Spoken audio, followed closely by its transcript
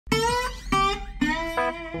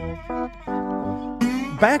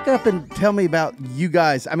back up and tell me about you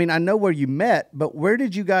guys. I mean, I know where you met, but where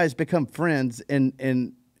did you guys become friends?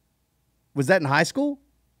 And was that in high school?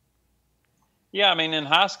 Yeah, I mean, in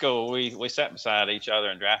high school, we sat beside each other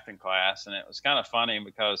in drafting class, and it was kind of funny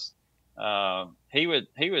because he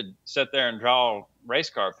would sit there and draw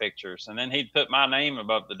race car pictures, and then he'd put my name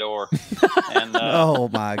above the door. And oh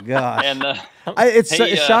my gosh! And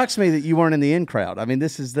it shocks me that you weren't in the in crowd. I mean,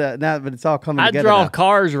 this is now, but it's all coming together. I'd draw now.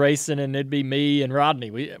 Cars racing, and it'd be me and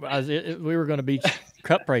Rodney. We were going to be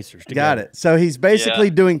cup racers together. Got it. So he's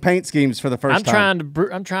basically doing paint schemes for the first time.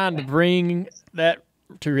 I'm trying to bring that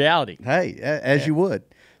to reality. Hey, as you would.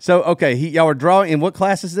 So okay, y'all were drawing. In what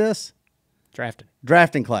class is this?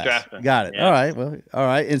 Drafting class. Drafting. Got it. Yeah. All right. Well, all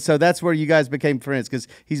right. And so that's where you guys became friends because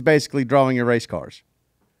he's basically drawing your race cars.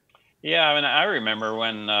 Yeah, I mean, I remember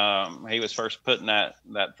when he was first putting that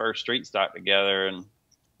first street stock together, and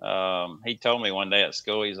he told me one day at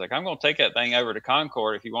school, he's like, "I'm going to take that thing over to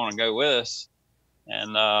Concord if you want to go with us."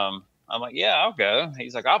 And I'm like, "Yeah, I'll go."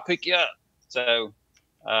 He's like, "I'll pick you up." So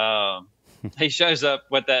he shows up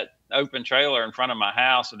with that open trailer in front of my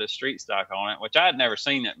house with a street stock on it, which I had never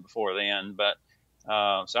seen it before then, but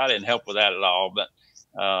so I didn't help with that at all. But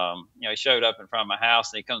he showed up in front of my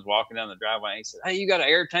house, and he comes walking down the driveway, and he said, "Hey, you got an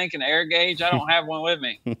air tank and an air gauge? I don't have one with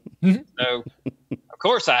me." So of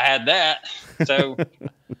course I had that. So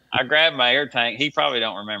I grabbed my air tank. He probably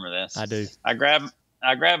don't remember this. I do. I grabbed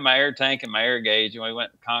my air tank and my air gauge, and we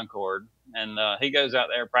went to Concord, and he goes out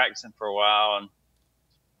there practicing for a while, and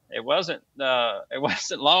it wasn't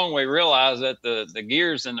long we realized that the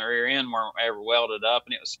gears in the rear end weren't ever welded up,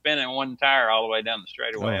 and it was spinning one tire all the way down the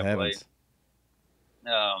straightaway. I believe,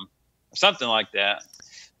 something like that.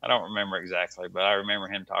 I don't remember exactly, but I remember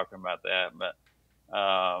him talking about that. But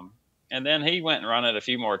and then he went and run it a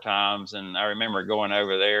few more times, and I remember going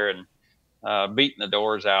over there and beating the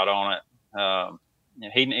doors out on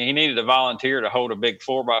it. He needed a volunteer to hold a big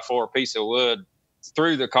 4x4 piece of wood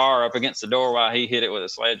threw the car up against the door while he hit it with a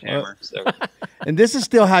sledgehammer. So, and this is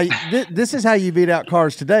still how this is how you beat out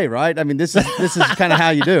cars today, right? I mean, this is kind of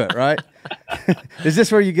how you do it, right? Is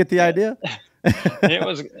this where you get the idea? it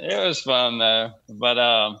was fun though,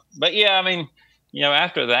 but yeah, I mean,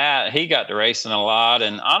 after that he got to racing a lot,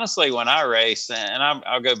 and honestly, when I race, and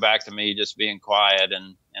I'll go back to me just being quiet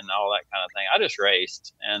and all that kind of thing. I just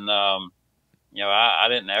raced, and I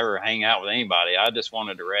didn't ever hang out with anybody. I just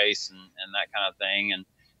wanted to race and that kind of thing. And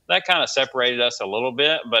that kind of separated us a little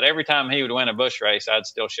bit. But every time he would win a bush race, I'd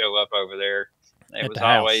still show up over there. It was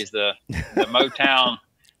always the Motown.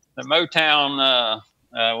 The Motown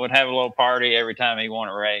would have a little party every time he won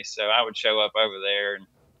a race. So I would show up over there.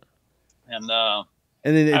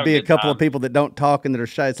 And then it'd be a couple of people that don't talk and that are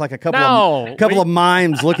shy. It's like a couple of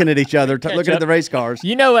mimes looking at each other, looking at the race cars.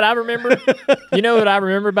 You know what I remember? You know what I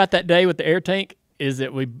remember about that day with the air tank is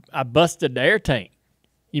that I busted the air tank.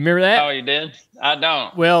 You remember that? Oh, you did? I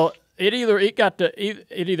don't. Well, it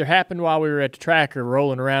either happened while we were at the track or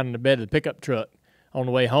rolling around in the bed of the pickup truck on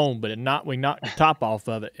the way home, but we knocked the top off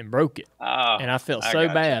of it and broke it. Oh, and I felt so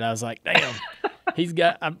bad. I was like, damn, I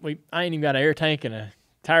ain't even got an air tank and a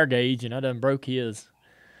tire gauge, and I done broke his.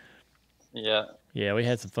 Yeah. Yeah, we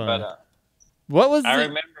had some fun. But, what was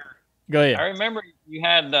remember. Go ahead. I remember you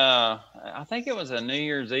had, I think it was a New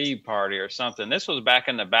Year's Eve party or something. This was back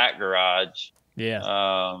in the back garage.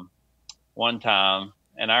 Yeah. One time.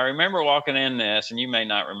 And I remember walking in this, and you may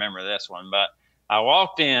not remember this one, but I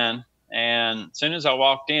walked in, and as soon as I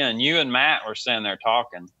walked in, you and Matt were sitting there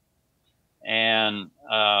talking. And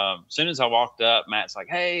as soon as I walked up, Matt's like,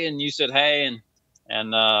 "Hey," and you said, "Hey,"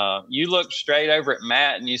 and you looked straight over at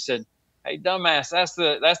Matt, and you said, "Hey, dumbass, that's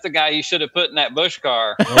the guy you should have put in that bush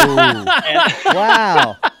car." Oh.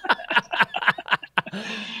 Wow.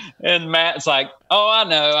 And Matt's like, "Oh, I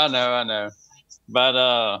know."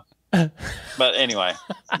 But anyway,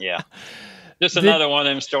 yeah. Just another one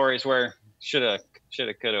of them stories where shoulda,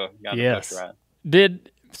 coulda got the bush right.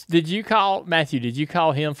 Did you call Matthew? Did you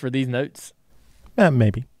call him for these notes?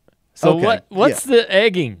 Maybe. So what's the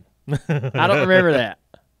egging? I don't remember that.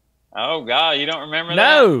 Oh God, you don't remember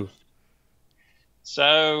that? No.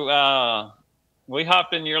 So we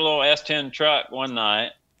hopped in your little S10 truck one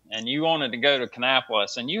night, and you wanted to go to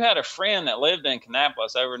Kannapolis, and you had a friend that lived in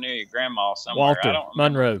Kannapolis over near your grandma somewhere. Walter I don't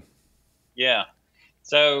remember. Monroe. Yeah.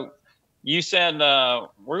 So you said,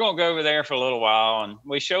 we're going to go over there for a little while, and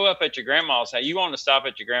we show up at your grandma's house. You wanted to stop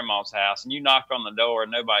at your grandma's house, and you knocked on the door,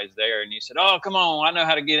 and nobody's there, and you said, "Oh, come on, I know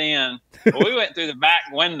how to get in." Well, we went through the back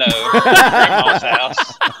window of your grandma's house,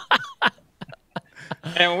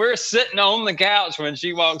 and we're sitting on the couch when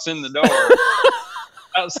she walks in the door.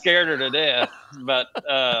 I scared her to death, but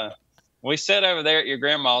we sat over there at your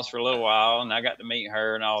grandma's for a little while, and I got to meet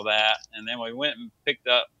her and all that. And then we went and picked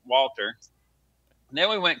up Walter. And then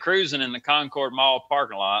we went cruising in the Concord Mall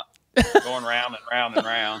parking lot, going round and round and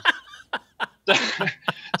round.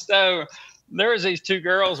 So there was these two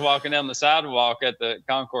girls walking down the sidewalk at the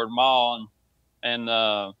Concord Mall, and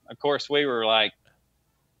of course we were like,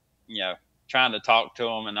 trying to talk to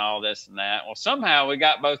them and all this and that. Well, somehow we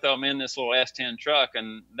got both of them in this little S10 truck,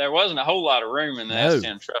 and there wasn't a whole lot of room in the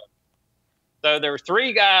S10 truck. So there were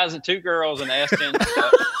 3 guys and 2 girls in the S10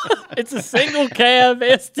 truck. It's a single cab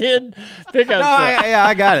S10 pickup truck.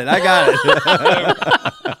 I got it.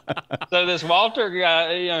 So this Walter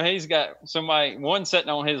guy, he's got somebody, one sitting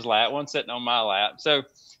on his lap, one sitting on my lap. So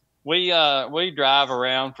we drive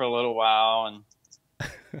around for a little while, and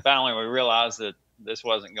finally we realized that this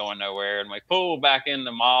wasn't going nowhere. And we pull back in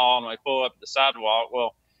the mall, and we pull up the sidewalk.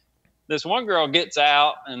 Well, this one girl gets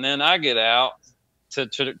out, and then I get out to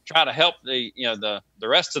try to help the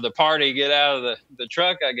rest of the party get out of the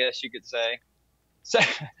truck, I guess you could say.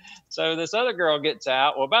 So this other girl gets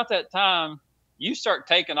out. Well, about that time, you start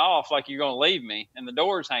taking off like you're going to leave me, and the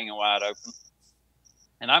door's hanging wide open.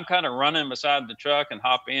 And I'm kind of running beside the truck and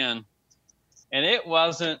hop in. And it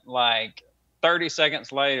wasn't like 30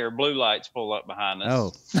 seconds later, blue lights pull up behind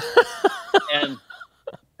us. Oh.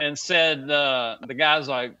 and said, the guy's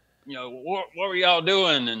like, what were y'all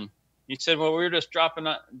doing? And he said, well, we were just dropping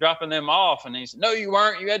them off. And he said, no, you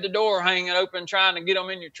weren't. You had the door hanging open trying to get them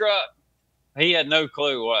in your truck. He had no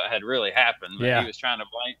clue what had really happened. But he was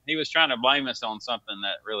trying to blame us on something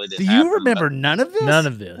that really didn't happen. Do you remember none of this? None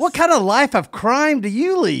of this. What kind of life of crime do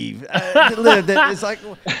you live? It's like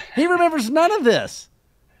he remembers none of this.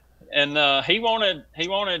 And he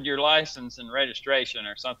wanted your license and registration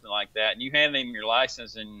or something like that. And you handed him your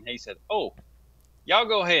license, and he said, "Oh, y'all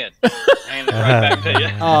go ahead." Hand it right back to you.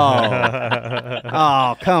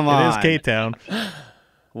 Oh, come on. It is K-Town.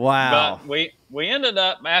 Wow. But we ended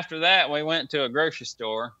up, after that, we went to a grocery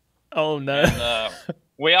store. Oh, no. And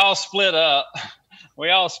we all split up.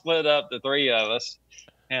 The 3 of us.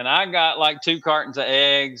 And I got like 2 cartons of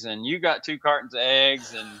eggs, and you got 2 cartons of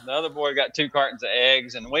eggs, and the other boy got 2 cartons of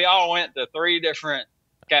eggs, and we all went to 3 different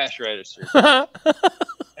cash registers.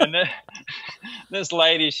 And then this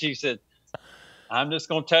lady, she said, I'm just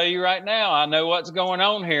going to tell you right now, I know what's going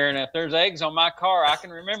on here, and if there's eggs on my car, I can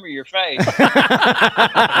remember your face.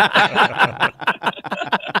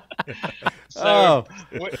 So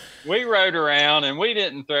we rode around, and we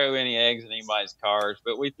didn't throw any eggs in anybody's cars,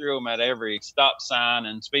 but we threw them at every stop sign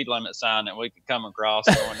and speed limit sign that we could come across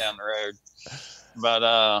going down the road.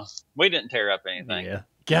 But we didn't tear up anything. Yeah.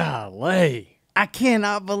 Golly. I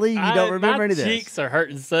cannot believe you don't remember any of this. My cheeks are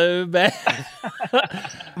hurting so bad.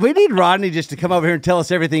 We need Rodney just to come over here and tell us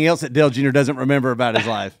everything else that Dale Jr. doesn't remember about his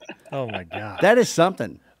life. Oh, my God. That is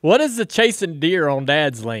something. What is the chasing deer on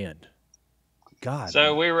Dad's land? God.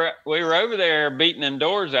 So we were over there beating them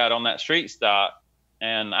doors out on that street stop,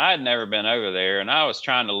 and I had never been over there, and I was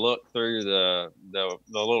trying to look through the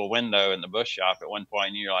little window in the bush shop at one point,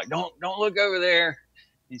 and you're like, don't look over there.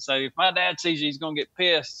 He said, if my dad sees you, he's gonna get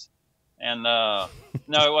pissed. And no,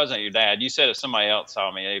 it wasn't your dad. You said if somebody else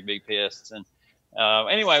saw me, they'd be pissed. And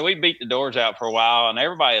anyway, we beat the doors out for a while, and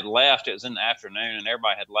everybody had left. It was in the afternoon, and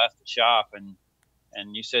everybody had left the shop.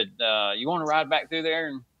 And you said, you want to ride back through there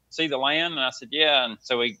and see the land? And I said, yeah. And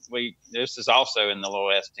so we this is also in the little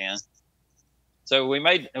S10. So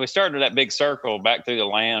we started that big circle back through the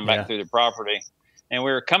land, back through the property, and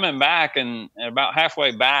we were coming back, and about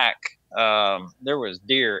halfway back, there was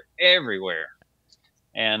deer everywhere.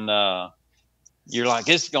 And you're like,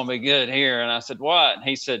 this is gonna be good here. And I said, what? And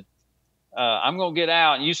he said, I'm gonna get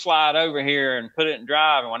out, and you slide over here and put it in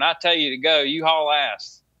drive, and when I tell you to go, you haul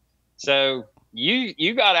ass. So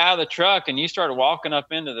you got out of the truck, and you started walking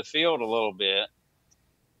up into the field a little bit,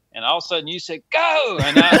 and all of a sudden you said, go!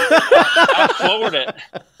 And I floored it.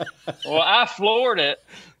 Well, I floored it.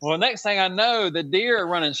 Well, next thing I know, the deer are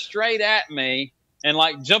running straight at me and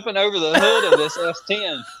like jumping over the hood of this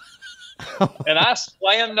S10. And I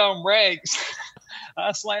slammed on brakes.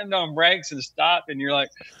 And stopped, and you're like,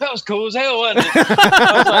 that was cool as hell, wasn't it?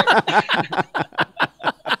 I was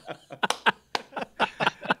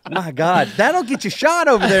like, my God, that'll get you shot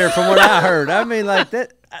over there from what I heard. I mean, like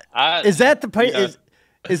that. Is that the people?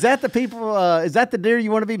 Is that the deer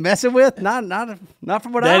you want to be messing with? Not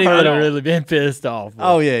from what I heard. Daddy would have really been pissed off.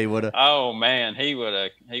 Oh yeah, he would have. Oh man, he would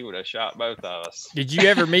have shot both of us. Did you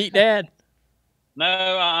ever meet Dad? No,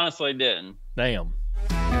 I honestly didn't. Damn.